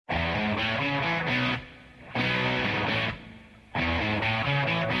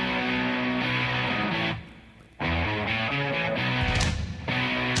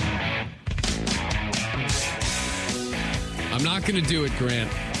not going to do it, Grant.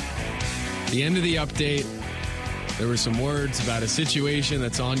 The end of the update, there were some words about a situation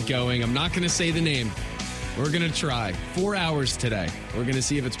that's ongoing. I'm not going to say the name. We're going to try. 4 hours today. We're going to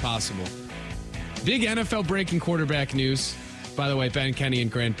see if it's possible. Big NFL breaking quarterback news. By the way, Ben Kenny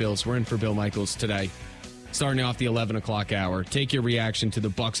and Grant Bills, we're in for Bill Michaels today. Starting off the 11 o'clock hour. Take your reaction to the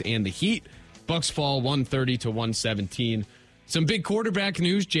Bucs and the Heat. Bucs fall 130 to 117. Some big quarterback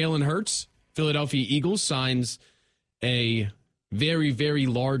news. Jalen Hurts, Philadelphia Eagles, signs a very, very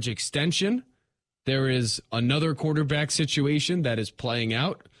large extension. There is another quarterback situation that is playing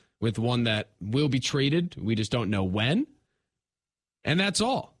out with one that will be traded. We just don't know when. And that's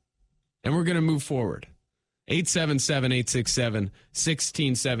all. And we're going to move forward.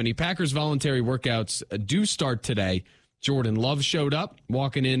 877-867-1670. Packers voluntary workouts do start today. Jordan Love showed up,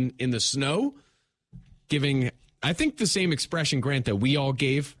 walking in the snow, giving, I think, the same expression, Grant, that we all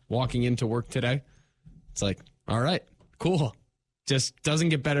gave walking into work today. It's like, all right, cool. Just doesn't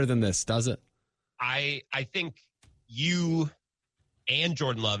get better than this, does it? I think you and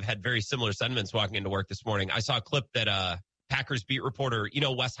Jordan Love had very similar sentiments walking into work this morning. I saw a clip that Packers beat reporter,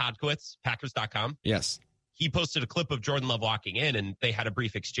 Wes Hodkiewicz, Packers.com. Yes. He posted a clip of Jordan Love walking in, and they had a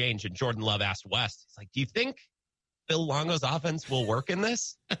brief exchange, and Jordan Love asked Wes, he's like, do you think Phil Longo's offense will work in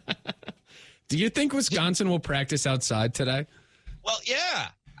this? Do you think Wisconsin will practice outside today? Well, yeah.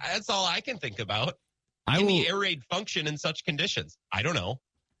 That's all I can think about. The air raid function in such conditions? I don't know.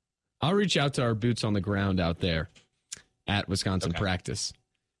 I'll reach out to our boots on the ground out there at Wisconsin practice.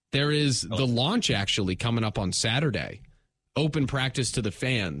 There is the launch actually coming up on Saturday. Open practice to the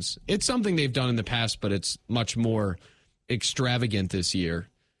fans. It's something they've done in the past, but it's much more extravagant this year.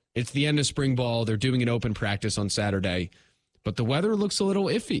 It's the end of spring ball. They're doing an open practice on Saturday, but the weather looks a little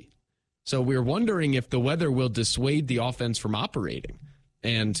iffy. So we're wondering if the weather will dissuade the offense from operating.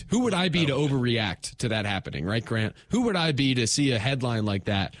 And who would I be to overreact to that happening, right, Grant? Who would I be to see a headline like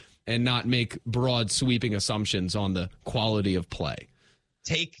that and not make broad sweeping assumptions on the quality of play?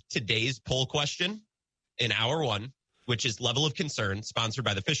 Take today's poll question in hour one, which is level of concern, sponsored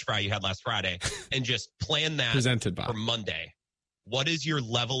by the fish fry you had last Friday, and just plan that for Monday. What is your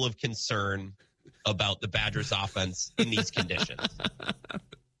level of concern about the Badgers offense in these conditions?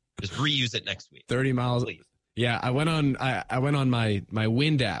 Just reuse it next week. 30 miles. Please. Yeah, I went on my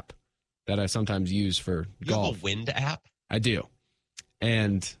Wind app that I sometimes use for golf. You have a Wind app? I do.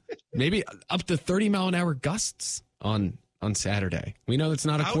 And maybe up to 30-mile-an-hour gusts on Saturday. We know that's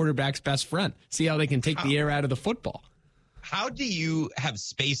not a quarterback's best friend. See how they can take the air out of the football. How do you have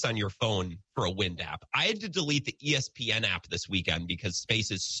space on your phone for a Wind app? I had to delete the ESPN app this weekend because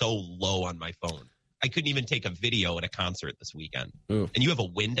space is so low on my phone. I couldn't even take a video at a concert this weekend. Ooh. And you have a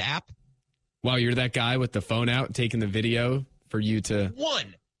Wind app? Wow, you're that guy with the phone out taking the video for you to...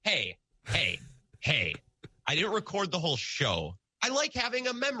 Hey. I didn't record the whole show. I like having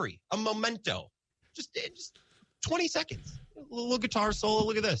a memory, a memento. Just 20 seconds. A little guitar solo.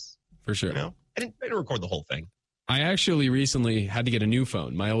 Look at this. For sure. I didn't record the whole thing. I actually recently had to get a new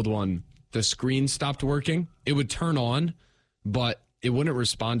phone. My old one, the screen stopped working. It would turn on, but it wouldn't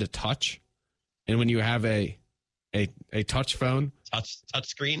respond to touch. And when you have a touch phone, touch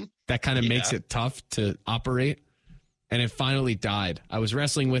screen, that kind of makes it tough to operate. And it finally died. I was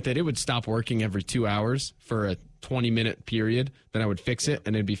wrestling with it. It would stop working every 2 hours for a 20-minute period. Then I would fix it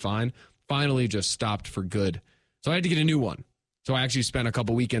and it'd be fine. Finally just stopped for good. So I had to get a new one. So I actually spent a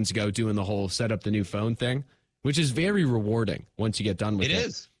couple weekends ago doing the whole set up the new phone thing, which is very rewarding once you get done with it. It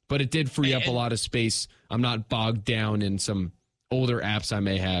is. But it did free up a lot of space. I'm not bogged down in some older apps I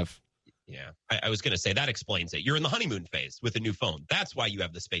may have. Yeah, I was going to say that explains it. You're in the honeymoon phase with a new phone. That's why you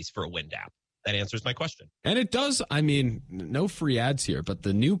have the space for a Wind app. That answers my question. And it does. I mean, no free ads here, but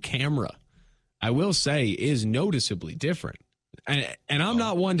the new camera, I will say, is noticeably different. And I'm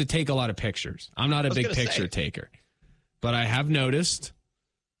not one to take a lot of pictures. I'm not a big picture taker. But I have noticed,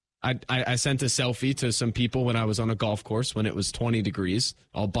 I sent a selfie to some people when I was on a golf course when it was 20 degrees,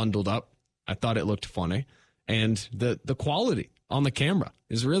 all bundled up. I thought it looked funny. And the quality on the camera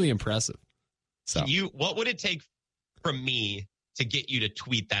is really impressive. So what would it take from me to get you to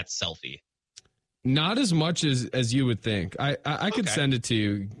tweet that selfie? Not as much as you would think. I could send it to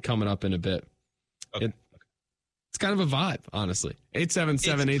you coming up in a bit. Okay. It's kind of a vibe, honestly.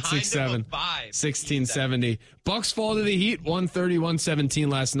 877-867-1670. Bucs fall to the Heat,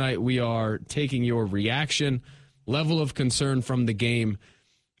 130-117 last night. We are taking your reaction, level of concern from the game.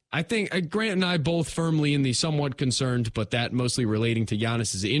 I think Grant and I both firmly in the somewhat concerned, but that mostly relating to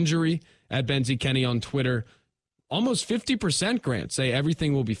Giannis's injury. At Benzie Kenny on Twitter, almost 50%, Grant, say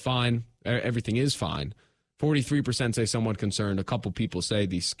everything will be fine. Everything is fine. 43% say somewhat concerned. A couple people say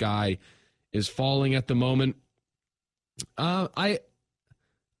the sky is falling at the moment. The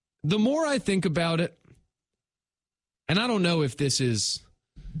more I think about it, and I don't know if this is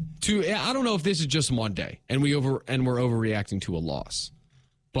just one day and we're overreacting to a loss.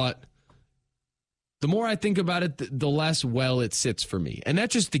 But the more I think about it, the less well it sits for me. And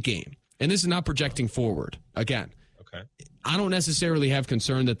that's just the game. And this is not projecting forward. Again, okay. I don't necessarily have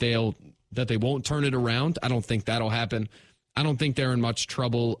concern that they won't turn it around. I don't think that'll happen. I don't think they're in much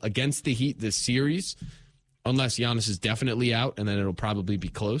trouble against the Heat this series, unless Giannis is definitely out, and then it'll probably be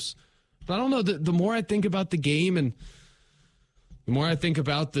close. But I don't know. The more I think about the game and the more I think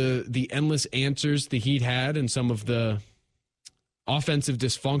about the endless answers the Heat had and some of the offensive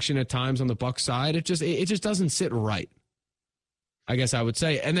dysfunction at times on the Bucs side, it just doesn't sit right, I guess I would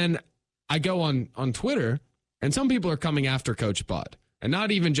say. And then I go on Twitter, and some people are coming after Coach Bud. And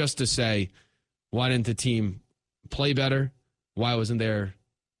not even just to say, why didn't the team play better? Why wasn't there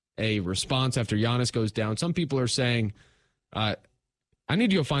a response after Giannis goes down? Some people are saying, I need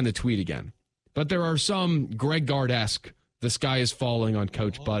to go find the tweet again. But there are some Greg Gard-esque, the sky is falling on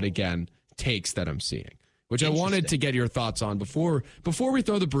Coach Bud again, takes that I'm seeing, which I wanted to get your thoughts on before we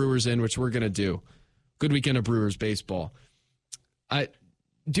throw the Brewers in, which we're going to do. Good weekend of Brewers baseball.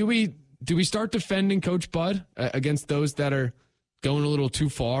 Do we start defending Coach Bud against those that are going a little too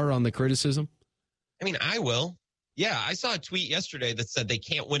far on the criticism? I mean, I will. Yeah, I saw a tweet yesterday that said they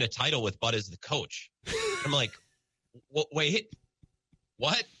can't win a title with Bud as the coach. I'm like, wait,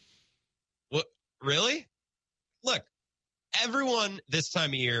 what? What? Really? Look, everyone this time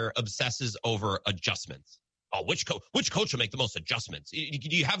of year obsesses over adjustments. Oh, which coach will make the most adjustments? Do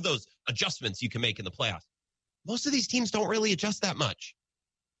you have those adjustments you can make in the playoffs? Most of these teams don't really adjust that much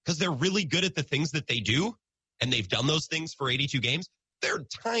because they're really good at the things that they do, and they've done those things for 82 games. They're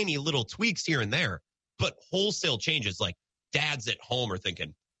tiny little tweaks here and there, but wholesale changes. Like dads at home are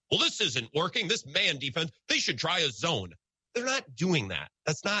thinking, well, this isn't working. This man defense, they should try a zone. They're not doing that.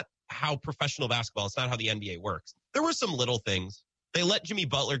 That's not how professional basketball, it's not how the NBA works. There were some little things. They let Jimmy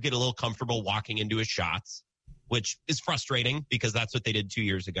Butler get a little comfortable walking into his shots, which is frustrating because that's what they did 2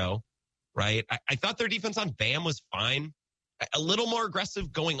 years ago, right? I thought their defense on Bam was fine. A little more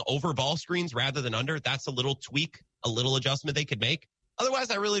aggressive going over ball screens rather than under. That's a little tweak, a little adjustment they could make. Otherwise,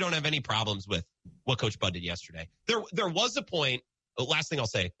 I really don't have any problems with what Coach Bud did yesterday. There was a point, the last thing I'll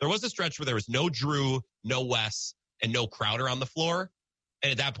say, there was a stretch where there was no Drew, no Wes, and no Crowder on the floor.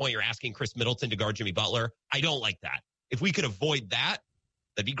 And at that point, you're asking Chris Middleton to guard Jimmy Butler. I don't like that. If we could avoid that,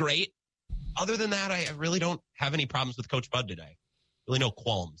 that'd be great. Other than that, I really don't have any problems with Coach Bud today. Really no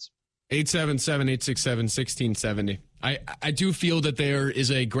qualms. 877-867-1670. I do feel that there is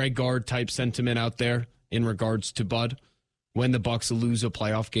a Greg Gard type sentiment out there in regards to Bud when the Bucks lose a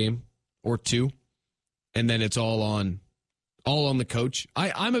playoff game or two, and then it's all on the coach.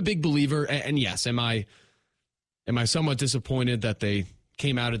 I'm a big believer, and yes, am I somewhat disappointed that they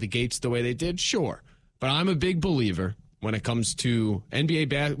came out of the gates the way they did? Sure. But I'm a big believer when it comes to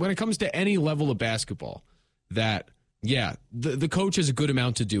NBA, when it comes to any level of basketball, that, yeah, the coach has a good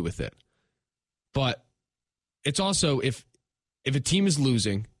amount to do with it. But it's also, if a team is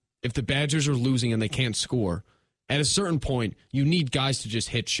losing, if the Badgers are losing and they can't score, at a certain point, you need guys to just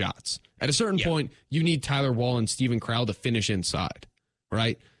hit shots. At a certain point, you need Tyler Wall and Steven Crowell to finish inside,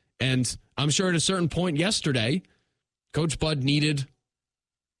 right? And I'm sure at a certain point yesterday, Coach Bud needed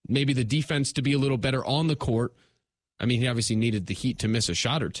maybe the defense to be a little better on the court. I mean, he obviously needed the Heat to miss a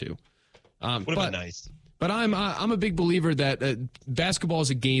shot or two. Would have been nice. But I'm a big believer that basketball is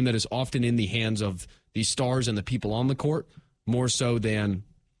a game that is often in the hands of the stars and the people on the court, more so than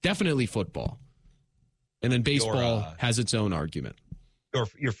definitely football. And then baseball has its own argument.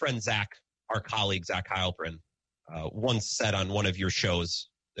 Your friend Zach, our colleague Zach Heilprin, once said on one of your shows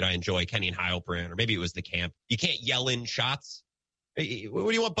that I enjoy, Kenny and Heilprin, or maybe it was The Camp, you can't yell in shots. What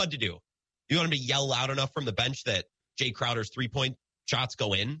do you want Bud to do? You want him to yell loud enough from the bench that Jay Crowder's 3-point shots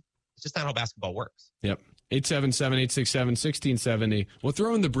go in? It's just not how basketball works. Yep. 877-867-1670. We'll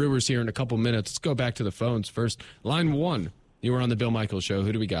throw in the Brewers here in a couple minutes. Let's go back to the phones first. Line 1, you were on the Bill Michaels Show.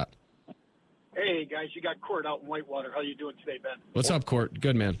 Who do we got? Hey, guys, you got Court out in Whitewater. How you doing today, Ben? What's up, Court?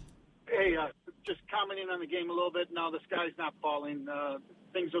 Good, man. Hey, just commenting on the game a little bit. Now the sky's not falling.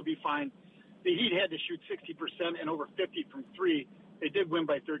 Things will be fine. The Heat had to shoot 60% and over 50 from 3. They did win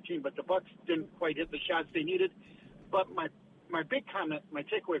by 13, but the Bucks didn't quite hit the shots they needed. But my big comment, my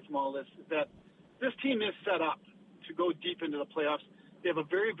takeaway from all this is that this team is set up to go deep into the playoffs. They have a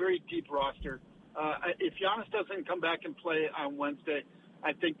very, very deep roster. If Giannis doesn't come back and play on Wednesday,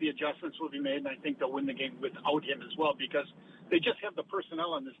 I think the adjustments will be made, and I think they'll win the game without him as well, because they just have the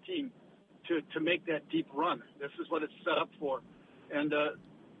personnel on this team to make that deep run. This is what it's set up for. And,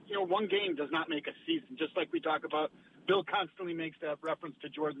 one game does not make a season. Just like we talk about Bill constantly makes that reference to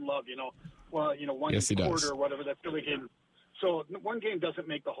Jordan Love, one quarter or whatever that Philly game. So one game doesn't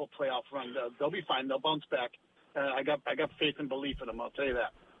make the whole playoff run. They'll be fine. They'll bounce back. I got faith and belief in them. I'll tell you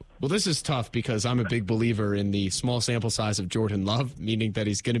that. Well, this is tough because I'm a big believer in the small sample size of Jordan Love, meaning that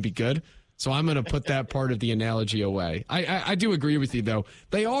he's going to be good. So I'm going to put that part of the analogy away. I do agree with you, though.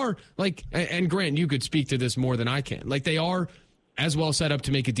 They are, and Grant, you could speak to this more than I can. They are as well set up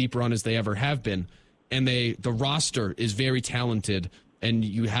to make a deep run as they ever have been. And the roster is very talented, and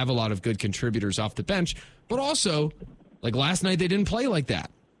you have a lot of good contributors off the bench. But also, last night, they didn't play like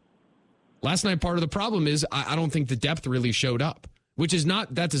that. Last night, part of the problem is I don't think the depth really showed up,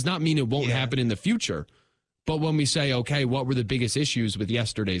 that does not mean it won't happen in the future. But when we say, okay, what were the biggest issues with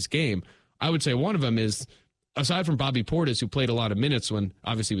yesterday's game? I would say one of them is, aside from Bobby Portis, who played a lot of minutes when,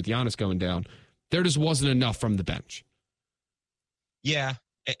 obviously, with Giannis going down, there just wasn't enough from the bench. Yeah,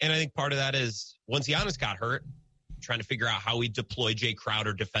 and I think part of that is once Giannis got hurt, trying to figure out how we deploy Jay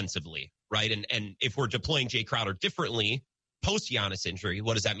Crowder defensively, right? And if we're deploying Jay Crowder differently post-Giannis injury,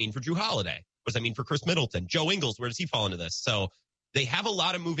 what does that mean for Drew Holiday? What does that mean for Chris Middleton? Joe Ingles, where does he fall into this? So they have a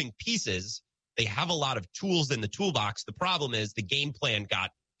lot of moving pieces. They have a lot of tools in the toolbox. The problem is the game plan got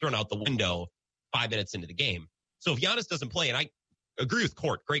thrown out the window 5 minutes into the game. So if Giannis doesn't play, and I agree with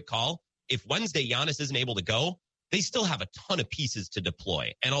Court, great call. If Wednesday Giannis isn't able to go, they still have a ton of pieces to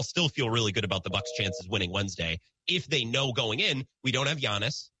deploy. And I'll still feel really good about the Bucks' chances winning Wednesday. If they know going in, we don't have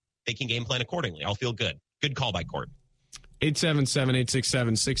Giannis, they can game plan accordingly. I'll feel good. Good call by Court.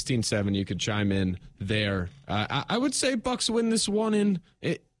 877-867-1670. You could chime in there. I would say Bucks win this one in,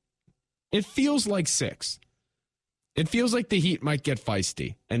 it feels like 6. It feels like the Heat might get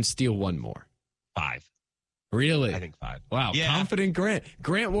feisty and steal one more. 5. Really? I think 5. Wow. Yeah. Confident Grant.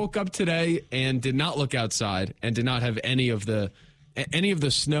 Grant woke up today and did not look outside and did not have any of the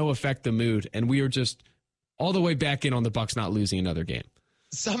snow affect the mood. And we are just all the way back in on the Bucks not losing another game.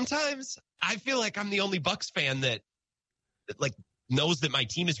 Sometimes I feel like I'm the only Bucks fan that knows that my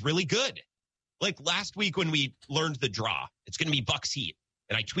team is really good. Last week when we learned the draw, it's going to be Bucks Heat.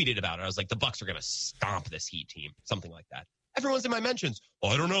 And I tweeted about it. I was like, the Bucks are going to stomp this Heat team. Something like that. Everyone's in my mentions. Oh,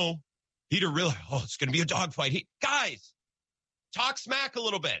 I don't know. Heat are really, it's going to be a dogfight. Guys, talk smack a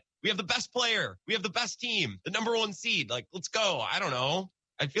little bit. We have the best player. We have the best team. The number 1 seed. Let's go. I don't know.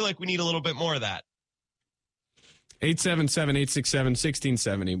 I feel like we need a little bit more of that.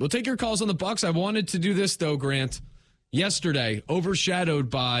 877-867-1670. We'll take your calls on the Bucks. I wanted to do this, though, Grant. Yesterday, overshadowed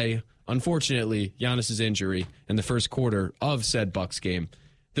by, unfortunately, Giannis's injury in the first quarter of said Bucks game.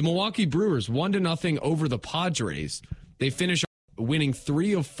 The Milwaukee Brewers 1-0 over the Padres. They finish winning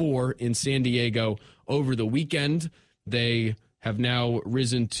 3 of 4 in San Diego over the weekend. They have now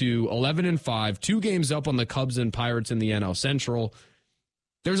risen to 11-5, 2 games up on the Cubs and Pirates in the NL Central.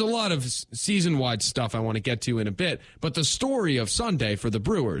 There's a lot of season-wide stuff I want to get to in a bit, but the story of Sunday for the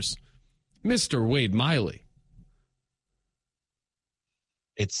Brewers, Mr. Wade Miley.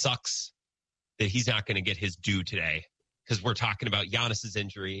 It sucks that he's not going to get his due today because we're talking about Giannis's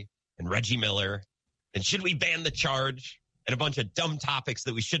injury and Reggie Miller and should we ban the charge and a bunch of dumb topics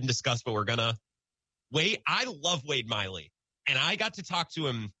that we shouldn't discuss, but we're going to. I love Wade Miley, and I got to talk to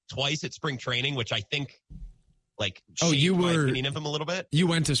him twice at spring training, which I think you were my opinion of him a little bit. You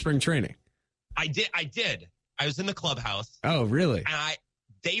went to spring training. I did. I was in the clubhouse. Oh, really? And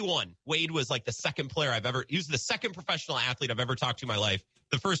day one, Wade was the second player he was the second professional athlete I've ever talked to in my life.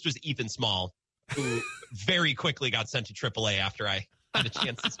 The first was Ethan Small, who very quickly got sent to AAA after I had a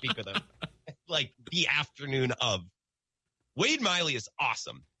chance to speak with him. The afternoon of. Wade Miley is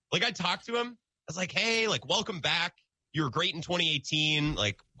awesome. I talked to him. I was like, hey, welcome back. You were great in 2018.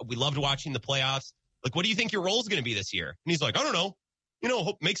 We loved watching the playoffs. What do you think your role is going to be this year? And he's like, I don't know.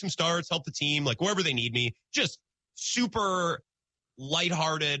 Make some starts, help the team, wherever they need me. Just super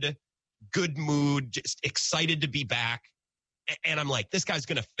lighthearted, good mood, just excited to be back. And I'm like, this guy's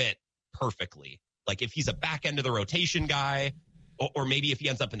going to fit perfectly. If he's a back end of the rotation guy, or maybe if he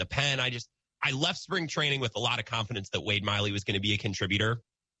ends up in the pen, I left spring training with a lot of confidence that Wade Miley was going to be a contributor.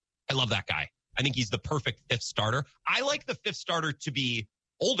 I love that guy. I think he's the perfect 5th starter. I like the 5th starter to be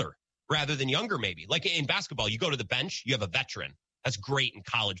older rather than younger, maybe. In basketball, you go to the bench, you have a veteran. That's great in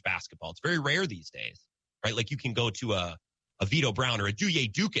college basketball. It's very rare these days, right? You can go to a Vito Brown or a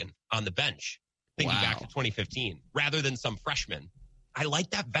Duye Dukin on the bench, thinking back to 2015, rather than some freshman. I like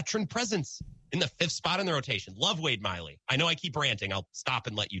that veteran presence in the 5th spot in the rotation. Love Wade Miley. I know I keep ranting. I'll stop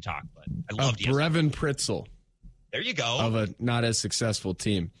and let you talk, but I loved you. Brevin Pritzel. There you go. Of a not as successful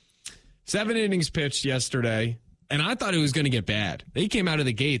team. 7 innings pitched yesterday. And I thought it was going to get bad. They came out of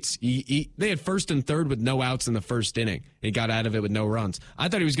the gates. They had first and third with no outs in the first inning. He got out of it with no runs. I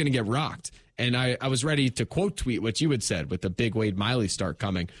thought he was going to get rocked. And I was ready to quote tweet what you had said with the big Wade Miley start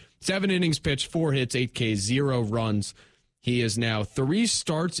coming. 7 innings pitched, 4 hits, 8 Ks, 0 runs. He is now 3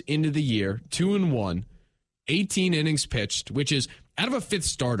 starts into the year, 2-1, 18 innings pitched, which is out of a 5th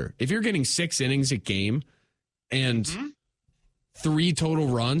starter. If you're getting 6 innings a game and 3 total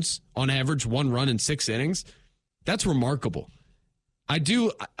runs, on average 1 run in 6 innings, that's remarkable. I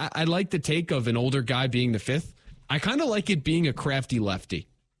like the take of an older guy being the 5th. I kind of like it being a crafty lefty.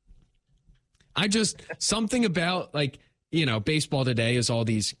 Something about, like, you know, baseball today is all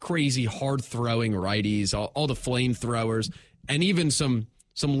these crazy hard-throwing righties, all the flamethrowers, and even some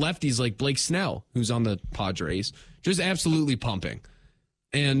lefties like Blake Snell, who's on the Padres, just absolutely pumping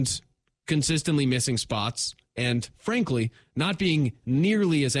and consistently missing spots and, frankly, not being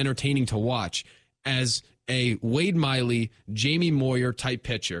nearly as entertaining to watch as a Wade Miley, Jamie Moyer type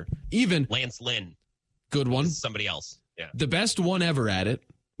pitcher. Even Lance Lynn. Good one. Somebody else. Yeah. The best one ever at it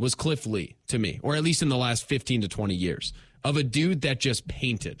was Cliff Lee to me, or at least in the last 15 to 20 years, of a dude that just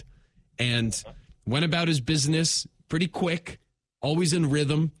painted and went about his business pretty quick, always in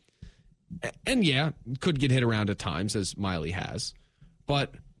rhythm. And yeah, could get hit around at times, as Miley has,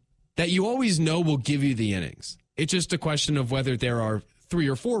 but that you always know will give you the innings. It's just a question of whether there are 3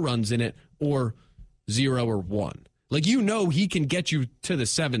 or 4 runs in it or 0 or 1. Like, you know, he can get you to the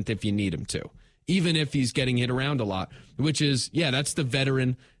 7th if you need him to, even if he's getting hit around a lot, which is, yeah, that's the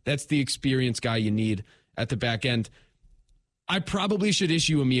veteran. That's the experienced guy you need at the back end. I probably should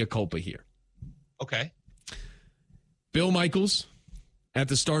issue a mea culpa here. Okay. Bill Michaels, at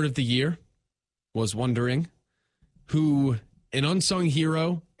the start of the year, was wondering who an unsung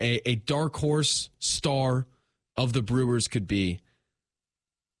hero, a dark horse star of the Brewers could be.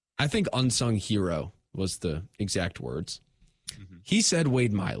 I think unsung hero was the exact words. Mm-hmm. He said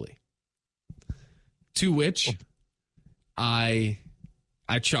Wade Miley. To which I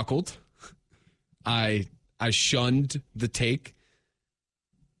chuckled. I shunned the take.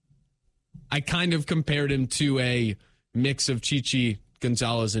 I kind of compared him to a mix of Chichi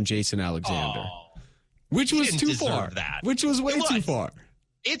Gonzalez and Jason Alexander, which was too far. Which was way too far.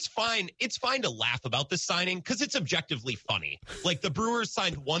 It's fine. It's fine to laugh about this signing because it's objectively funny. Like, the Brewers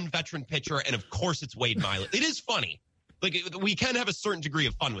signed one veteran pitcher, and of course it's Wade Miley. It is funny. Like, we can have a certain degree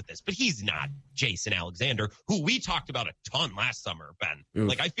of fun with this, but he's not Jason Alexander, who we talked about a ton last summer, Ben. Oof.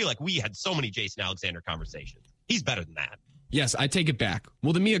 Like, I feel like we had so many Jason Alexander conversations. He's better than that. Yes, I take it back.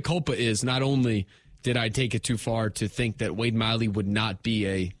 Well, the mea culpa is not only did I take it too far to think that Wade Miley would not be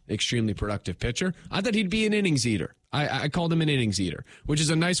a extremely productive pitcher, I thought he'd be an innings eater. I called him an innings eater, which is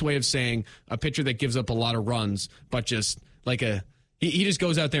a nice way of saying a pitcher that gives up a lot of runs, but just like he just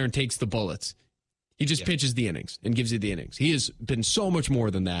goes out there and takes the bullets. He just pitches the innings and gives you the innings. He has been so much more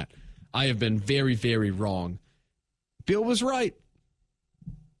than that. I have been very, very wrong. Bill was right.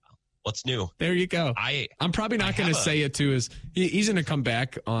 What's new? There you go. I'm probably not going to say it to his. He's going to come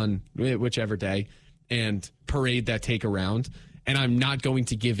back on whichever day and parade that take around. And I'm not going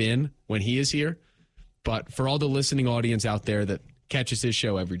to give in when he is here. But for all the listening audience out there that catches his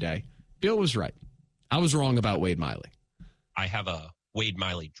show every day, Bill was right. I was wrong about Wade Miley. I have a Wade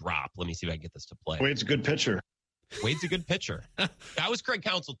Miley drop. Let me see if I can get this to play. Wade's a good pitcher. Wade's a good pitcher. That was Craig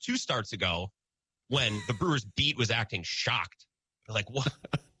Counsell 2 starts ago when the Brewers beat was acting shocked. They're like, what?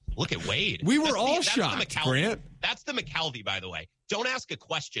 Look at Wade. We were all shocked, Grant. That's the McCalvy, by the way. Don't ask a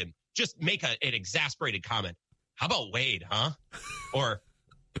question. Just make an exasperated comment. How about Wade, huh? Or,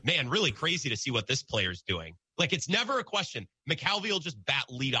 man, really crazy to see what this player's doing. Like, it's never a question. McCalvy will just bat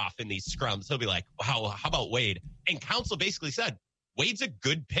leadoff in these scrums. He'll be like, wow, how about Wade? And Counsell basically said, Wade's a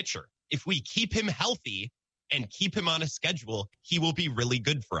good pitcher. If we keep him healthy and keep him on a schedule, he will be really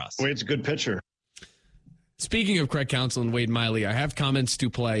good for us. Wade's a good pitcher. Speaking of Craig Counsell and Wade Miley, I have comments to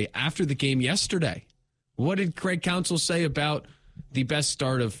play after the game yesterday. What did Craig Counsell say about the best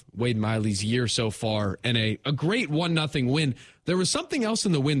start of Wade Miley's year so far and a great 1-0 win? There was something else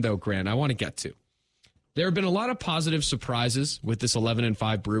in the win, though, Grant, I want to get to. There have been a lot of positive surprises with this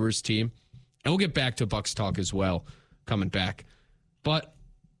 11-5 Brewers team, and we'll get back to Bucks talk as well coming back. But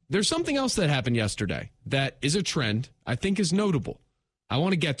there's something else that happened yesterday that is a trend I think is notable. I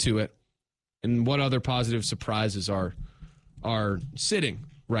want to get to it and what other positive surprises are sitting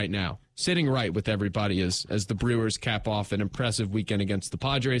right now, sitting right with everybody as the Brewers cap off an impressive weekend against the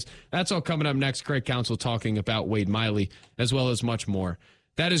Padres. That's all coming up next. Craig Counsell talking about Wade Miley as well as much more.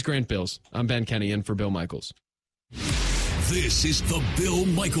 That is Grant Bills. I'm Ben Kenny in for Bill Michaels. This is the Bill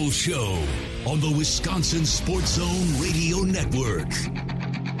Michaels Show on the Wisconsin Sports Zone Radio Network.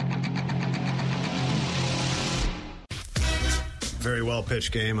 very well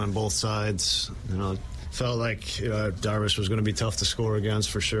pitched game on both sides. Felt like Darvish was going to be tough to score against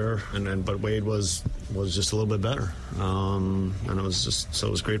for sure, but Wade was just a little bit better, and it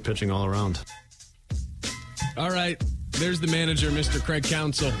was great pitching all around. All right, there's the manager, Mr. Craig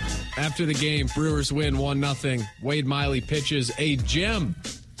Counsell. After the game, Brewers win 1-0. Wade Miley pitches a gem,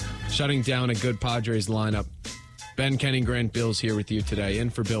 shutting down a good Padres lineup. Ben Kenny, Grant Bills here with you today. In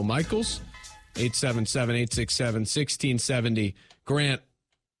for Bill Michaels, 877-867-1670. Grant,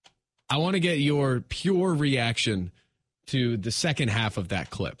 I want to get your pure reaction to the second half of that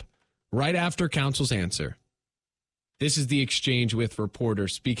clip. Right after Counsell's answer, this is the exchange with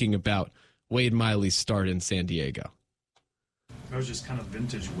reporters speaking about Wade Miley's start in San Diego. That was just kind of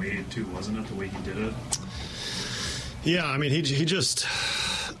vintage Wade, too, wasn't it, the way he did it? Yeah, I mean, he just...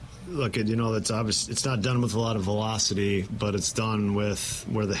 Look, it's obvious. It's not done with a lot of velocity, but it's done with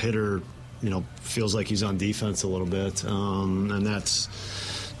where the hitter, feels like he's on defense a little bit, and that's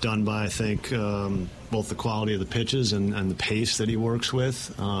done by, I think, both the quality of the pitches and the pace that he works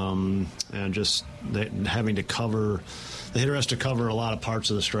with, and just having to cover. The hitter has to cover a lot of parts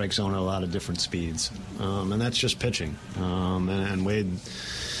of the strike zone at a lot of different speeds, and that's just pitching. And Wade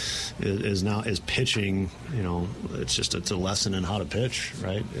is pitching. It's a lesson in how to pitch,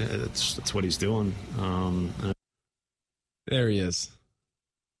 right? It's what he's doing. There he is.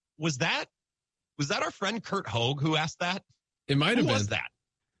 Was that our friend Kurt Hogue who asked that? It might have been. Who was that?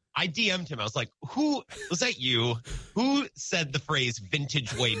 I DM'd him. I was like, who was that? You? Who said the phrase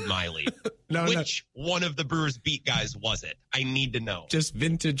vintage Wade Miley? Which one of the Brewers beat guys was it? I need to know. Just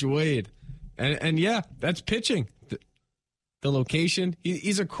vintage Wade. And yeah, that's pitching. The location,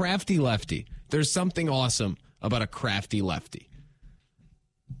 he's a crafty lefty. There's something awesome about a crafty lefty.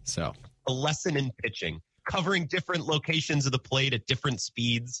 So, a lesson in pitching, covering different locations of the plate at different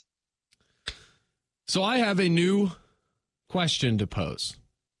speeds. So I have a new question to pose.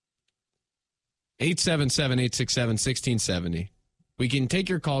 877-867-1670. We can take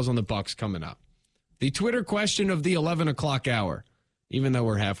your calls on the Bucks coming up. The Twitter question of the 11 o'clock hour, even though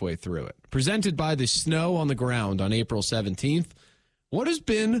we're halfway through it. Presented by the snow on the ground on April 17th. What has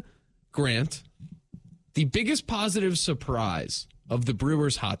been, Grant, the biggest positive surprise of the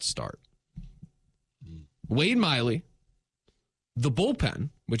Brewers' hot start? Wade Miley, the bullpen,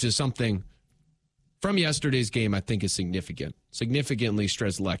 which is something from yesterday's game I think is significant. Significantly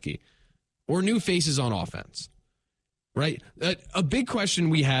Strzelecki. Or new faces on offense. Right? A big question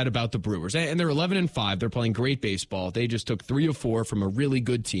we had about the Brewers, and they're 11-5. They're playing great baseball. They just took 3 of 4 from a really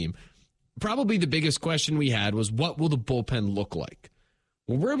good team. Probably the biggest question we had was, what will the bullpen look like?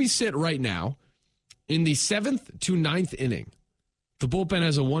 Well, where we sit right now, in the 7th to 9th inning, the bullpen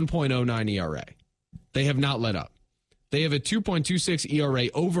has a 1.09 ERA. They have not let up. They have a 2.26 ERA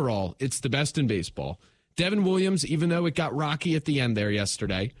overall. It's the best in baseball. Devin Williams, even though it got rocky at the end there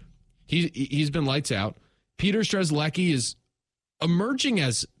yesterday, he's been lights out. Peter Strzelecki is emerging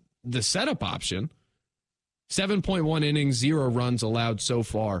as the setup option. 7.1 innings, 0 runs allowed so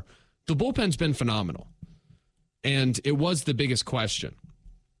far. The bullpen's been phenomenal. And it was the biggest question.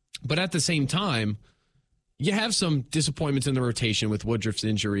 But at the same time, you have some disappointments in the rotation with Woodruff's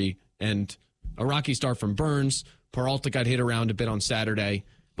injury and a rocky start from Burns. Peralta got hit around a bit on Saturday.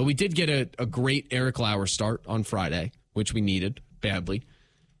 But we did get a great Eric Lauer start on Friday, which we needed badly.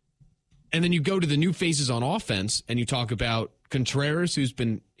 And then you go to the new faces on offense, and you talk about Contreras, who's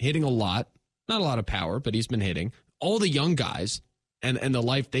been hitting a lot. Not a lot of power, but he's been hitting. All the young guys and the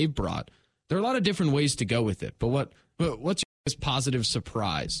life they've brought. There are a lot of different ways to go with it. But what's your positive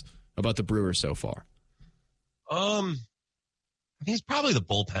surprise about the Brewers so far? I think it's probably the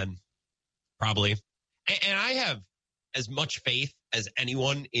bullpen. Probably. And I have as much faith as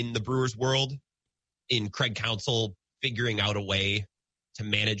anyone in the Brewers world in Craig Counsell figuring out a way to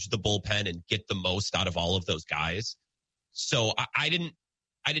manage the bullpen and get the most out of all of those guys. So I didn't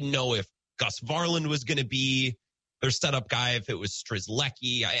know if Gus Varland was going to be their setup guy, if it was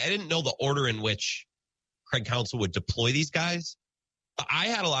Strzelecki. I didn't know the order in which Craig Counsell would deploy these guys. But I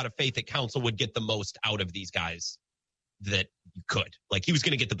had a lot of faith that Counsell would get the most out of these guys that you could. Like, he was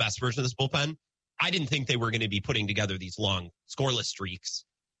going to get the best version of this bullpen. I didn't think they were going to be putting together these long scoreless streaks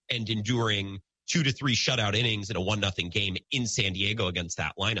and enduring 2 to 3 shutout innings in a 1-0 game in San Diego against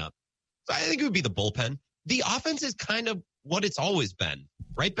that lineup. So I think it would be the bullpen. The offense is kind of what it's always been,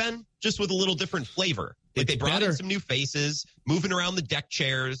 right, Ben? Just with a little different flavor. Like, they brought in some new faces, moving around the deck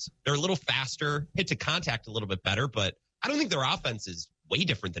chairs. They're a little faster, hit to contact a little bit better, but I don't think their offense is way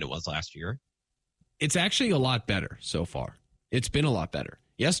different than it was last year. It's actually a lot better so far. It's been a lot better.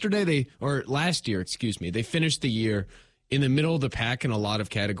 Last year, they finished the year in the middle of the pack in a lot of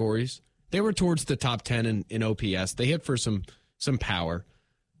categories. They were towards the top 10 in OPS. They hit for some some power,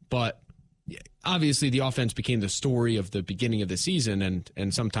 but obviously the offense became the story of the beginning of the season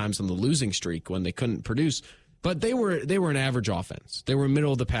and sometimes on the losing streak when they couldn't produce. But they were an average offense. They were a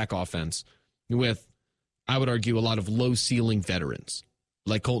middle of the pack offense with, I would argue, a lot of low ceiling veterans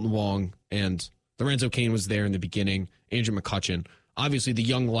like Colton Wong, and Lorenzo Cain was there in the beginning, Andrew McCutchen. Obviously the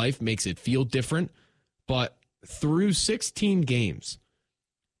young life makes it feel different, but through 16 games,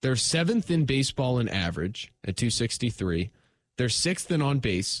 they're 7th in baseball in average at 263. They're 6th in on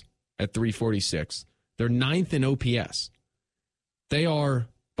base at 346. They're 9th in OPS. They are,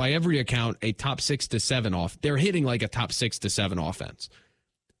 by every account, a top 6 to 7 off. They're hitting like a top 6 to 7 offense,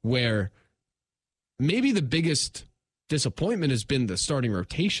 where maybe the biggest disappointment has been the starting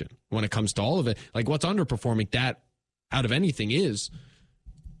rotation when it comes to all of it. Like, what's underperforming that out of anything is,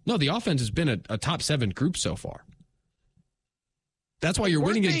 no, the offense has been a top 7 group so far. That's why you're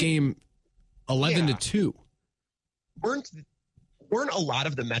winning a game 11-2. Weren't a lot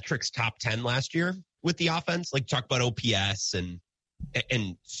of the metrics top 10 last year with the offense? Like, talk about OPS and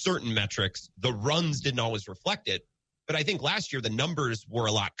certain metrics. The runs didn't always reflect it. But I think last year the numbers were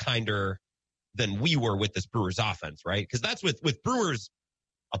a lot kinder than we were with this Brewers offense, right? Because that's with Brewers,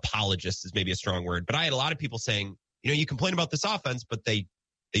 apologists is maybe a strong word, but I had a lot of people saying, you complain about this offense, but they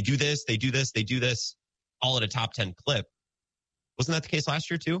do this, they do this, they do this, all at a top 10 clip. Wasn't that the case last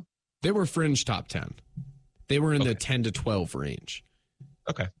year too? They were fringe top 10. They were in the 10 to 12 range.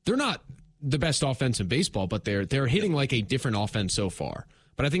 Okay. They're not the best offense in baseball, but they're hitting like a different offense so far.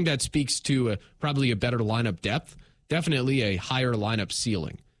 But I think that speaks to probably a better lineup depth, definitely a higher lineup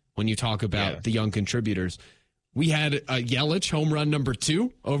ceiling when you talk about the young contributors. We had a Yelich home run number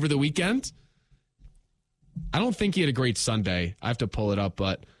 2 over the weekend. I don't think he had a great Sunday. I have to pull it up,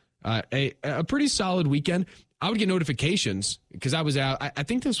 but a pretty solid weekend. I would get notifications because I was out. I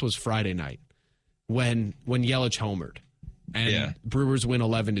think this was Friday night when Yelich homered. And Brewers win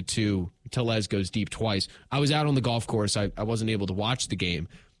 11-2. Tellez goes deep twice. I was out on the golf course. I wasn't able to watch the game,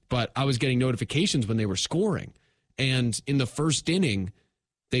 but I was getting notifications when they were scoring. And in the first inning,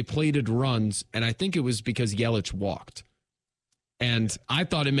 they plated runs, and I think it was because Yelich walked. And I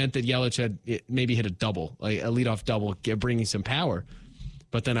thought it meant that Yelich had maybe hit a double, like a leadoff double, bringing some power.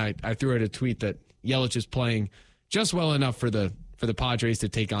 But then I threw out a tweet that Yelich is playing just well enough for the Padres to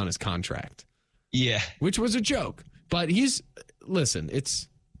take on his contract. Yeah. Which was a joke. But it's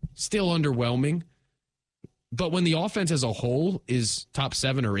still underwhelming. But when the offense as a whole is top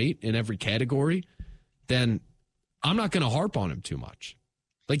 7 or 8 in every category, then I'm not going to harp on him too much.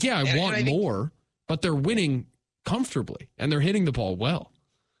 Like, I want more, but they're winning comfortably and they're hitting the ball well.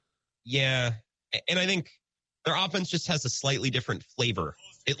 Yeah. And I think their offense just has a slightly different flavor.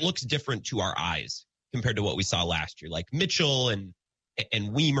 It looks different to our eyes compared to what we saw last year. Like Mitchell and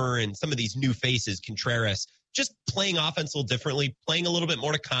Weimer and some of these new faces, Contreras, just playing offense a little differently, playing a little bit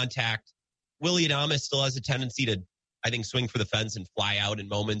more to contact. Willy Adames still has a tendency to, I think, swing for the fence and fly out in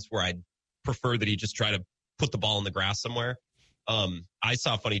moments where I'd prefer that he just try to put the ball in the grass somewhere. I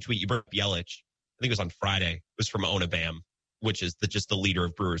saw a funny tweet. You brought up Yelich. I think it was on Friday. It was from Onabam, which is just the leader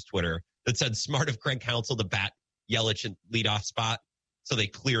of Brewers Twitter, that said, smart of Craig Counsell to bat Yelich in leadoff spot so they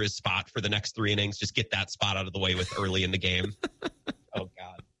clear his spot for the next 3 innings. Just get that spot out of the way with early in the game. Oh,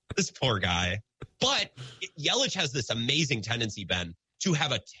 God. This poor guy. But Yelich has this amazing tendency, Ben, to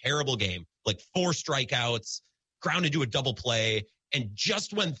have a terrible game, like 4 strikeouts, grounded to a double play. And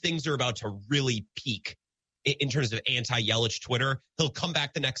just when things are about to really peak in terms of anti-Yelich Twitter, he'll come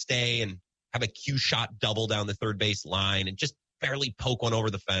back the next day and have a cue shot double down the third base line and just barely poke one over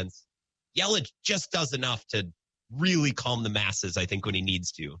the fence. Yelich just does enough to really calm the masses, I think, when he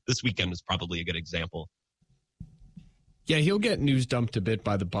needs to. This weekend was probably a good example. Yeah, he'll get news dumped a bit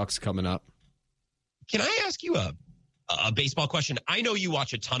by the Bucks coming up. Can I ask you a baseball question? I know you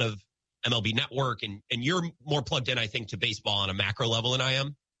watch a ton of MLB Network, and you're more plugged in, I think, to baseball on a macro level than I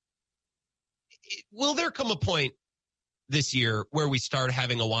am. Will there come a point this year where we start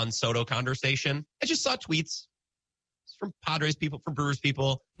having a Juan Soto conversation? I just saw tweets from Padres people, from Brewers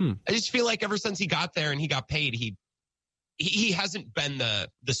people. I just feel like ever since he got there and he got paid, he hasn't been the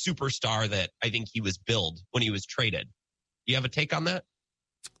superstar that I think he was billed when he was traded. Do you have a take on that?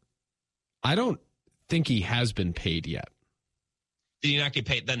 I don't think he has been paid yet. Did he not get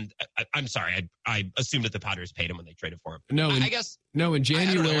paid? Then I'm sorry. I assumed that the Padres paid him when they traded for him. No, I guess. No, in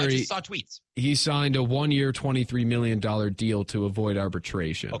January, I just saw tweets. He signed a 1-year, $23 million deal to avoid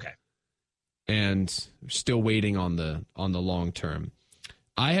arbitration. Okay. And still waiting on the long term.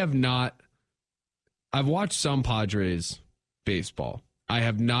 I've watched some Padres baseball. I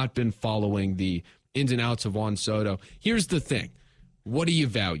have not been following the ins and outs of Juan Soto. Here's the thing. What do you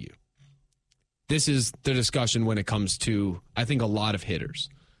value? this is the discussion when it comes to, I think, a lot of hitters.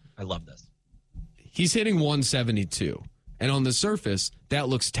 I love this. He's hitting 172, and on the surface, that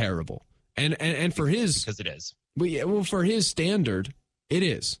looks terrible. And for his... Because it is. Well, for his standard, it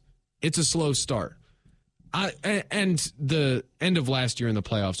is. It's a slow start. And the end of last year in the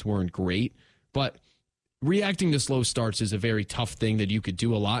playoffs weren't great, but reacting to slow starts is a very tough thing that you could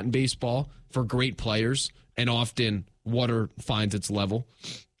do a lot in baseball for great players, and often water finds its level,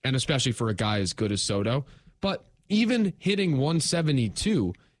 and especially for a guy as good as Soto. But even hitting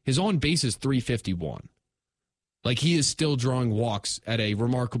 172, his on base is 351. Like, he is still drawing walks at a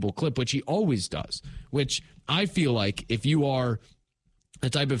remarkable clip, which he always does, which I feel like if you are the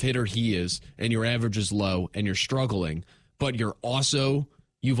type of hitter he is and your average is low and you're struggling, but you've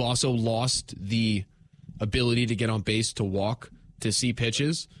also lost the ability to get on base, to walk, to see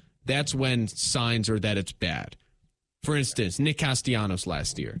pitches, that's when signs are that it's bad. For instance, Nick Castellanos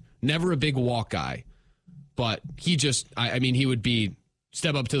last year, never a big walk guy, but he just, he would be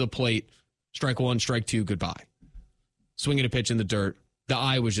step up to the plate, strike one, strike two, goodbye. Swinging a pitch in the dirt, the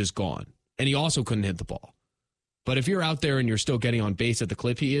eye was just gone. And he also couldn't hit the ball. But if you're out there and you're still getting on base at the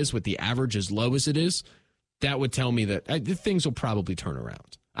clip he is, with the average as low as it is, that would tell me that things will probably turn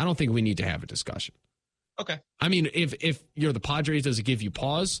around. I don't think we need to have a discussion. Okay. I mean, if you're the Padres, does it give you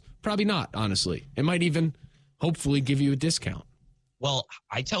pause? Probably not, honestly. It might even hopefully give you a discount. Well,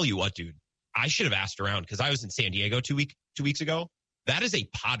 I tell you what, dude, I should have asked around because I was in San Diego 2 weeks ago. That is a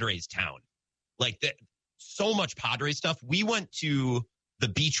Padres town. Like, that, so much Padres stuff. We went to the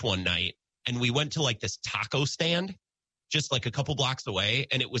beach one night and we went to like this taco stand just like a couple blocks away.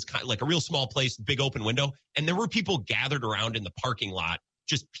 And it was kind of like a real small place, big open window. And there were people gathered around in the parking lot,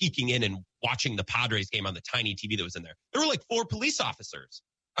 just peeking in and watching the Padres game on the tiny TV that was in there. There were like 4 police officers.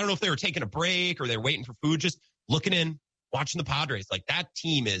 I don't know if they were taking a break or they were waiting for food, just looking in, watching the Padres. Like, that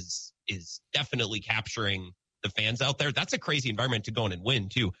team is definitely capturing the fans out there. That's a crazy environment to go in and win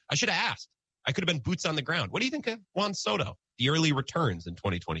too. I should have asked. I could have been boots on the ground. What do you think of Juan Soto, the early returns in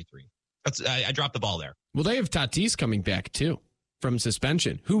 2023? I dropped the ball there. Well, they have Tatis coming back too from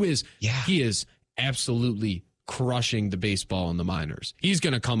suspension. He is absolutely crushing the baseball in the minors. He's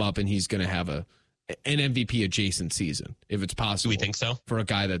going to come up and he's going to have an MVP adjacent season if it's possible. Do we think so? For a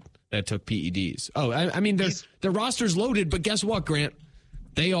guy that took PEDs. Oh, I mean, their roster's loaded, but guess what, Grant?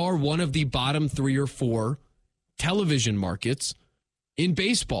 They are one of the bottom 3 or 4 television markets in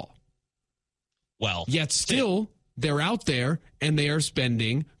baseball. Well, yet still they're out there and they are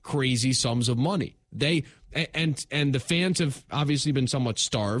spending crazy sums of money. And the fans have obviously been somewhat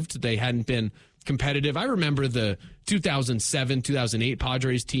starved. They hadn't been competitive. I remember the 2007, 2008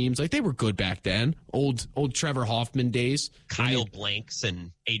 Padres teams. Like, they were good back then. Old Trevor Hoffman days. Kyle Blanks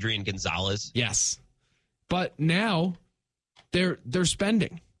and Adrian Gonzalez. Yes. But now they're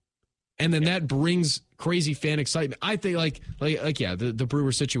spending. And then that brings crazy fan excitement. I think the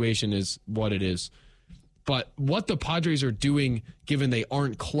Brewer situation is what it is. But what the Padres are doing, given they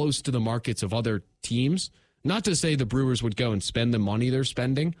aren't close to the markets of other teams, not to say the Brewers would go and spend the money they're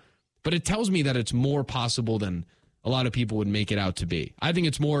spending, but it tells me that it's more possible than a lot of people would make it out to be. I think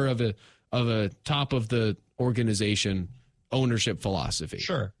it's more of a top of the organization ownership philosophy.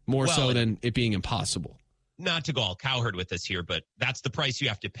 Sure. More so than it being impossible. Not to go all cowherd with this here, but that's the price you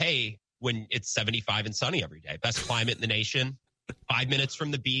have to pay when it's 75 and sunny every day. Best climate in the nation. 5 minutes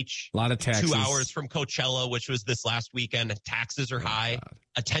from the beach. A lot of taxes. 2 hours from Coachella, which was this last weekend. Taxes are high. God.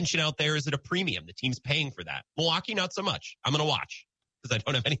 Attention out there is at a premium. The team's paying for that. Milwaukee, not so much. I'm going to watch because I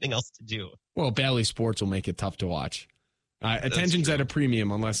don't have anything else to do. Well, Bally Sports will make it tough to watch. Attention's at a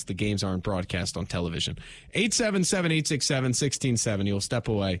premium unless the games aren't broadcast on television. 877-867-1670. We'll step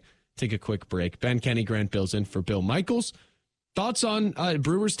away, take a quick break. Ben Kenny, Grant Bills in for Bill Michaels. Thoughts on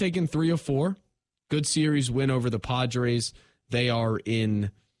Brewers taking 3 of 4? Good series win over the Padres. They are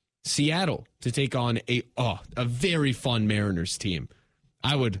in Seattle to take on a very fun Mariners team.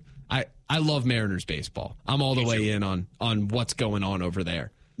 I love Mariners baseball. I'm all the way in on what's going on over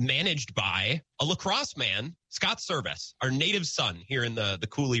there. Managed by a lacrosse man, Scott Service, our native son here in the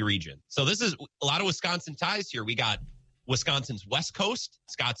Cooley region. So this is a lot of Wisconsin ties here. We got Wisconsin's West Coast,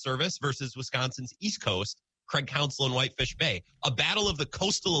 Scott Service, versus Wisconsin's East Coast, Craig Counsell and Whitefish Bay. A battle of the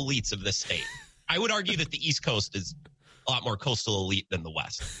coastal elites of this state. I would argue that the East Coast is a lot more coastal elite than the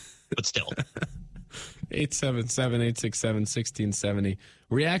West, but still. 877-867-1670.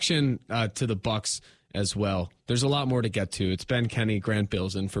 Reaction to the Bucks as well. There's a lot more to get to. It's Ben Kenny, Grant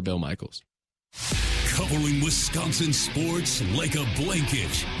Bills in for Bill Michaels. Covering Wisconsin sports like a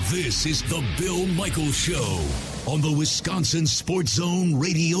blanket. This is the Bill Michaels Show on the Wisconsin Sports Zone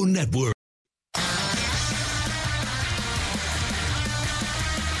Radio Network.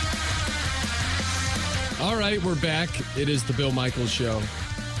 All right, we're back. It is the Bill Michaels Show.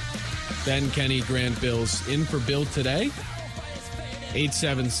 Ben, Kenny, Grant, Bills in for Bill today.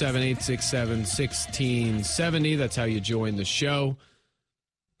 877-867-1670. That's how you join the show.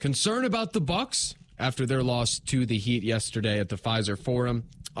 Concern about the Bucs after their loss to the Heat yesterday at the Pfizer Forum.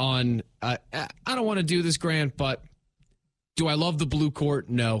 I don't want to do this, Grant, but do I love the blue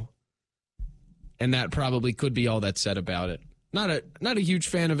court? No. And that probably could be all that's said about it. Not a huge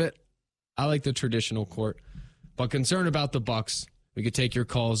fan of it. I like the traditional court, but concerned about the Bucs. We could take your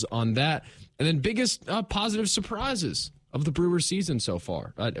calls on that. And then biggest positive surprises of the Brewers season so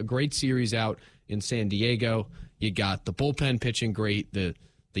far. A great series out in San Diego. You got the bullpen pitching great, the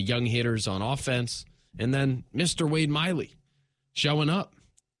young hitters on offense, and then Mr. Wade Miley showing up.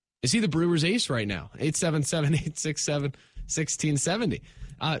 Is he the Brewers ace right now? 877-867-1670.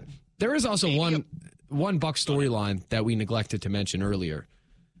 There is also one Buck storyline that we neglected to mention earlier.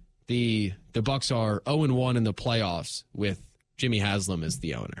 The Bucks are 0-1 in the playoffs with Jimmy Haslam as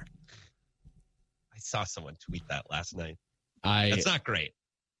the owner. I saw someone tweet that last night. That's not great.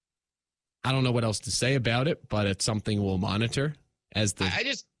 I don't know what else to say about it, but it's something we'll monitor as the.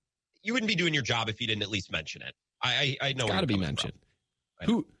 You wouldn't be doing your job if you didn't at least mention it. I know it's got to be mentioned.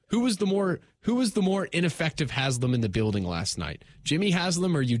 Who was the more ineffective Haslam in the building last night? Jimmy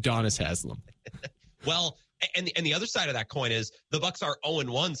Haslam or Udonis Haslam? Well, and the other side of that coin is the Bucks are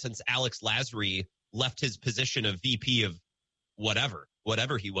 0-1 since Alex Lazary left his position of VP of whatever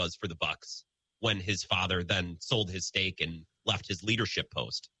he was for the Bucks when his father then sold his stake and left his leadership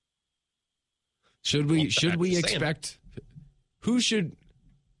post. Should we expect who should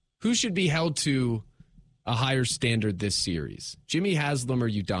be held to a higher standard this series? Jimmy Haslam or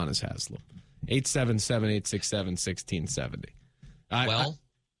Udonis Haslam? 877-867-1670.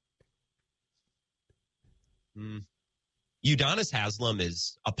 Udonis Haslam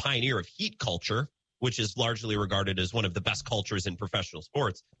is a pioneer of Heat culture, which is largely regarded as one of the best cultures in professional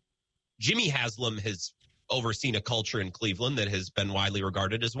sports. Jimmy Haslam has overseen a culture in Cleveland that has been widely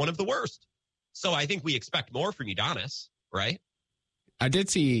regarded as one of the worst. So I think we expect more from Udonis, right? I did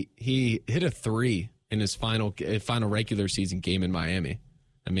see he hit a 3 in his final regular season game in Miami.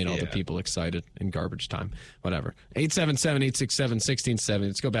 I made all the people excited in garbage time. Whatever. 877-867-1670.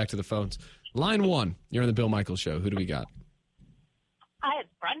 Let's go back to the phones. Line 1, you're on the Bill Michaels Show. Who do we got? Hi, it's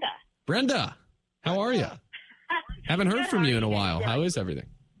Brenda. Brenda, how are you? Haven't heard from you in a while. How is everything?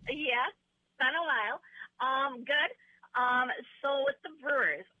 Yeah, been a while. Good. So with the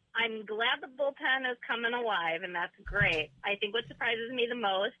Brewers, I'm glad the bullpen is coming alive, and that's great. I think what surprises me the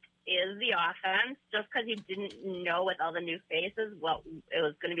most is the offense, just because you didn't know with all the new faces what it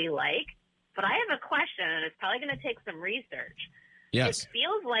was going to be like. But I have a question, and it's probably going to take some research. Yes. It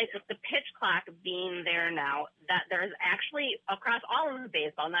feels like with the pitch clock being there now, that there's actually, across all of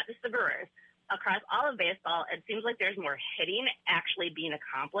baseball, not just the Brewers, across all of baseball, it seems like there's more hitting actually being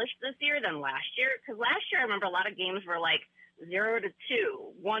accomplished this year than last year. Because last year, I remember a lot of games were like 0-2,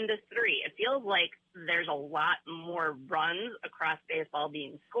 1-3. It feels like there's a lot more runs across baseball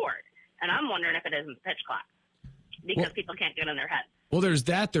being scored. And I'm wondering if it isn't the pitch clock because people can't get in their heads. Well, there's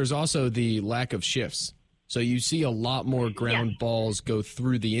that. There's also the lack of shifts. So you see a lot more ground balls go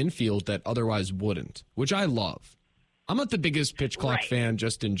through the infield that otherwise wouldn't, which I love. I'm not the biggest pitch clock fan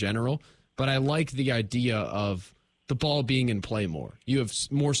just in general, but I like the idea of the ball being in play more. You have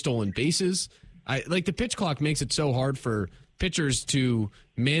more stolen bases. I like the pitch clock makes it so hard for pitchers to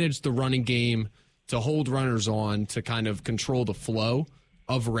manage the running game, to hold runners on, to kind of control the flow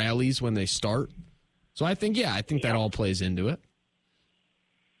of rallies when they start. So I think that all plays into it.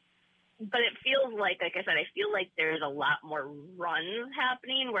 But it feels like I said, I feel like there's a lot more runs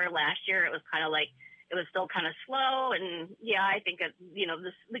happening, where last year it was kind of like it was still kind of slow. And, I think,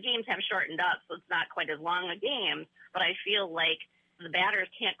 the games have shortened up, so it's not quite as long a game. But I feel like the batters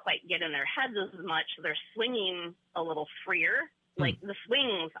can't quite get in their heads as much, so they're swinging a little freer. Like, the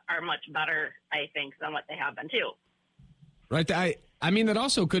swings are much better, I think, than what they have been, too. Right. I mean, that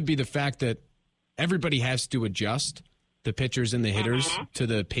also could be the fact that everybody has to adjust, the pitchers and the hitters, to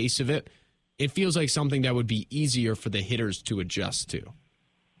the pace of it. It feels like something that would be easier for the hitters to adjust to.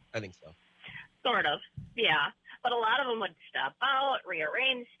 I think so. Sort of, yeah. But a lot of them would step out,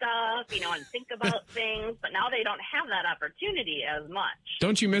 rearrange stuff, and think about things. But now they don't have that opportunity as much.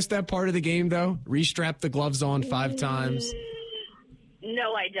 Don't you miss that part of the game, though? Restrap the gloves on 5 times?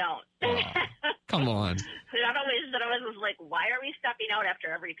 No, I don't. Come on. That always was like, why are we stepping out after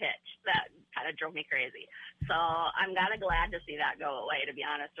every pitch? That kind of drove me crazy. So I'm kind of glad to see that go away, to be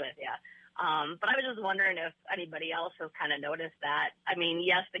honest with you. But I was just wondering if anybody else has kind of noticed that. I mean,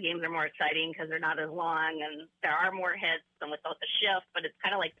 yes, the games are more exciting because they're not as long and there are more hits than without the shift, but it's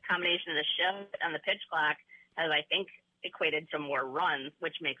kind of like the combination of the shift and the pitch clock has, I think, equated to more runs,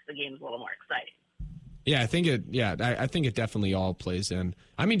 which makes the games a little more exciting. Yeah, I think it definitely all plays in.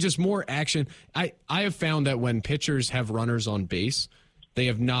 I mean, just more action. I have found that when pitchers have runners on base, they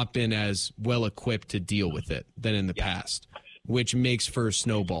have not been as well equipped to deal with it than in the past, which makes for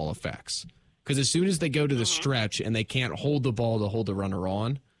snowball effects. Because as soon as they go to the stretch and they can't hold the ball to hold the runner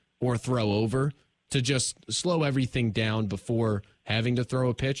on or throw over to just slow everything down before having to throw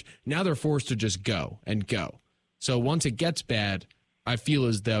a pitch, now they're forced to just go and go. So once it gets bad, I feel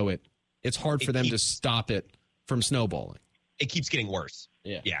as though it's hard for them to stop it from snowballing. It keeps getting worse.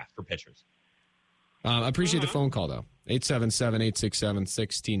 Yeah, for pitchers. I appreciate the phone call, though.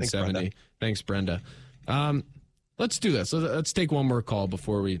 877-867-1670. Thanks, Brenda. Let's do this. Let's take one more call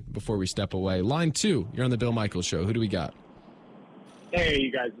before we step away. Line 2, you're on the Bill Michaels Show. Who do we got? Hey,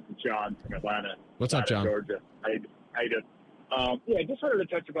 you guys. This is John from Atlanta. What's up, John? Georgia. How you doing? I just wanted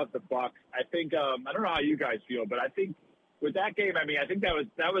to touch about the Bucs. I think I don't know how you guys feel, but I think with that game, I mean, I think that was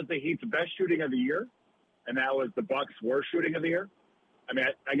the Heat's best shooting of the year, and that was the Bucs' worst shooting of the year. I mean,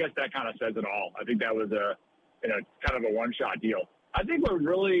 I guess that kind of says it all. I think that was kind of a one-shot deal. I think I'm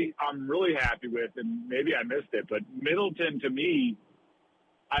really happy with, and maybe I missed it, but Middleton, to me,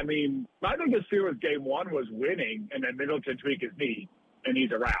 I mean, my biggest fear with game 1 was winning, and then Middleton tweak his knee, and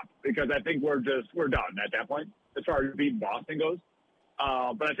he's a wrap, because I think we're done at that point as far as beating Boston goes.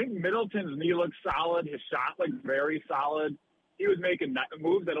 But I think Middleton's knee looked solid. His shot looked very solid. He was making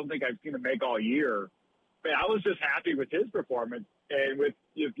moves I don't think I've seen him make all year. But I was just happy with his performance. And with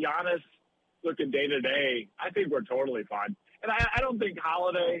Giannis looking day-to-day, I think we're totally fine. And I don't think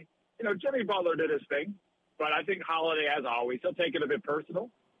Holiday, Jimmy Butler did his thing, but I think Holiday, as always, he'll take it a bit personal.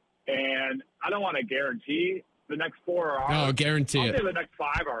 And I don't want to guarantee the next 4 are ours. No, guarantee it. I'll say the next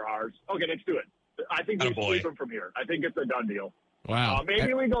 5 are ours. Okay, let's do it. I think we sweep them from here. I think it's a done deal. Wow.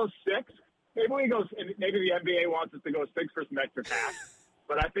 Maybe we go 6. Maybe the NBA wants us to go 6 for some extra cash.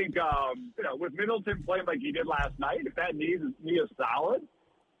 But I think, with Middleton playing like he did last night, if that knee is solid,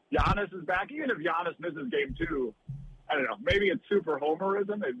 Giannis is back. Even if Giannis misses game 2, I don't know. Maybe it's super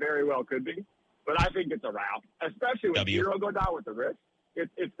homerism. It very well could be. But I think it's a wrap, especially when Hero go down with the wrist.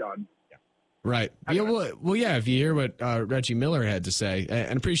 It's done. Yeah. Right. Yeah. Well, yeah. If you hear what Reggie Miller had to say,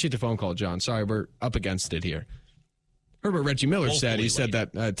 and appreciate the phone call, John. Sorry, we're up against it here. Heard what Reggie Miller said. He said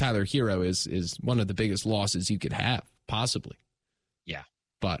that Tyler Hero is one of the biggest losses you could have, possibly. Yeah.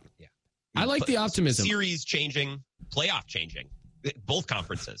 But I like the optimism. Series changing, playoff changing. Both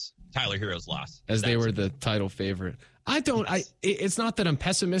conferences. Tyler Hero's loss. As they were the title favorite. It's not that I'm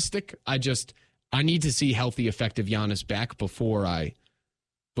pessimistic. I need to see healthy, effective Giannis back before I'm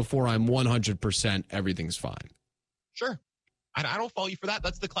 100% everything's fine. Sure. I don't fault you for that.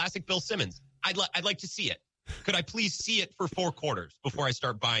 That's the classic Bill Simmons. I'd like to see it. Could I please see it for 4 quarters before I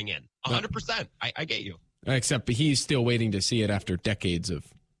start buying in? 100%. I get you. Except he's still waiting to see it after decades of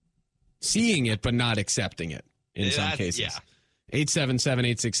seeing it but not accepting it in some cases. Yeah.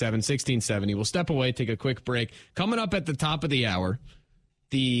 877-867-1670. We'll step away, take a quick break. Coming up at the top of the hour,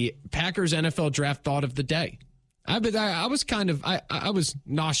 the Packers NFL draft thought of the day. I was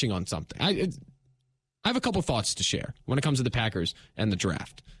noshing on something. I have a couple thoughts to share when it comes to the Packers and the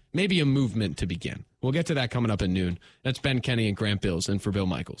draft. Maybe a movement to begin. We'll get to that coming up at noon. That's Ben Kenny and Grant Bills in for Bill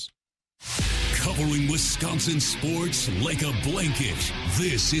Michaels. Covering Wisconsin sports like a blanket,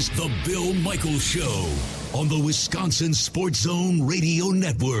 this is the Bill Michaels Show on the Wisconsin Sports Zone Radio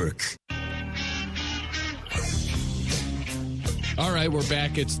Network. All right, we're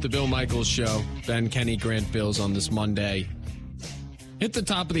back. It's the Bill Michaels Show. Ben Kenny, Grant Bills on this Monday. Hit the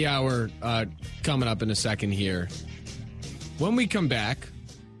top of the hour coming up in a second here. When we come back,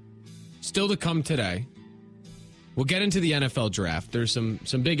 still to come today, we'll get into the NFL draft. There's some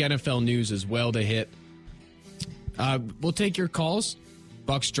big NFL news as well to hit. We'll take your calls.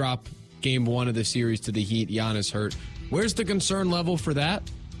 Bucs drop game 1 of the series to the Heat. Giannis hurt. Where's the concern level for that?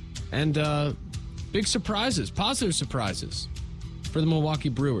 And big surprises, positive surprises for the Milwaukee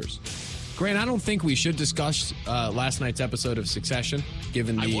Brewers. Grant, I don't think we should discuss last night's episode of Succession,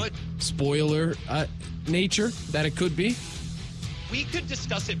 given the spoiler nature that it could be. We could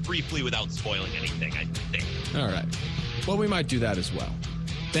discuss it briefly without spoiling anything, I think. All right. Well, we might do that as well.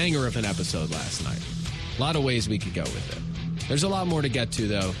 Banger of an episode last night. A lot of ways we could go with it. There's a lot more to get to,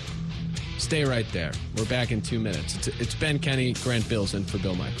 though. Stay right there. We're back in 2 minutes. It's Ben Kenny, Grant Bills in for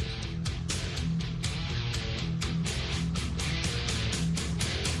Bill Michaels.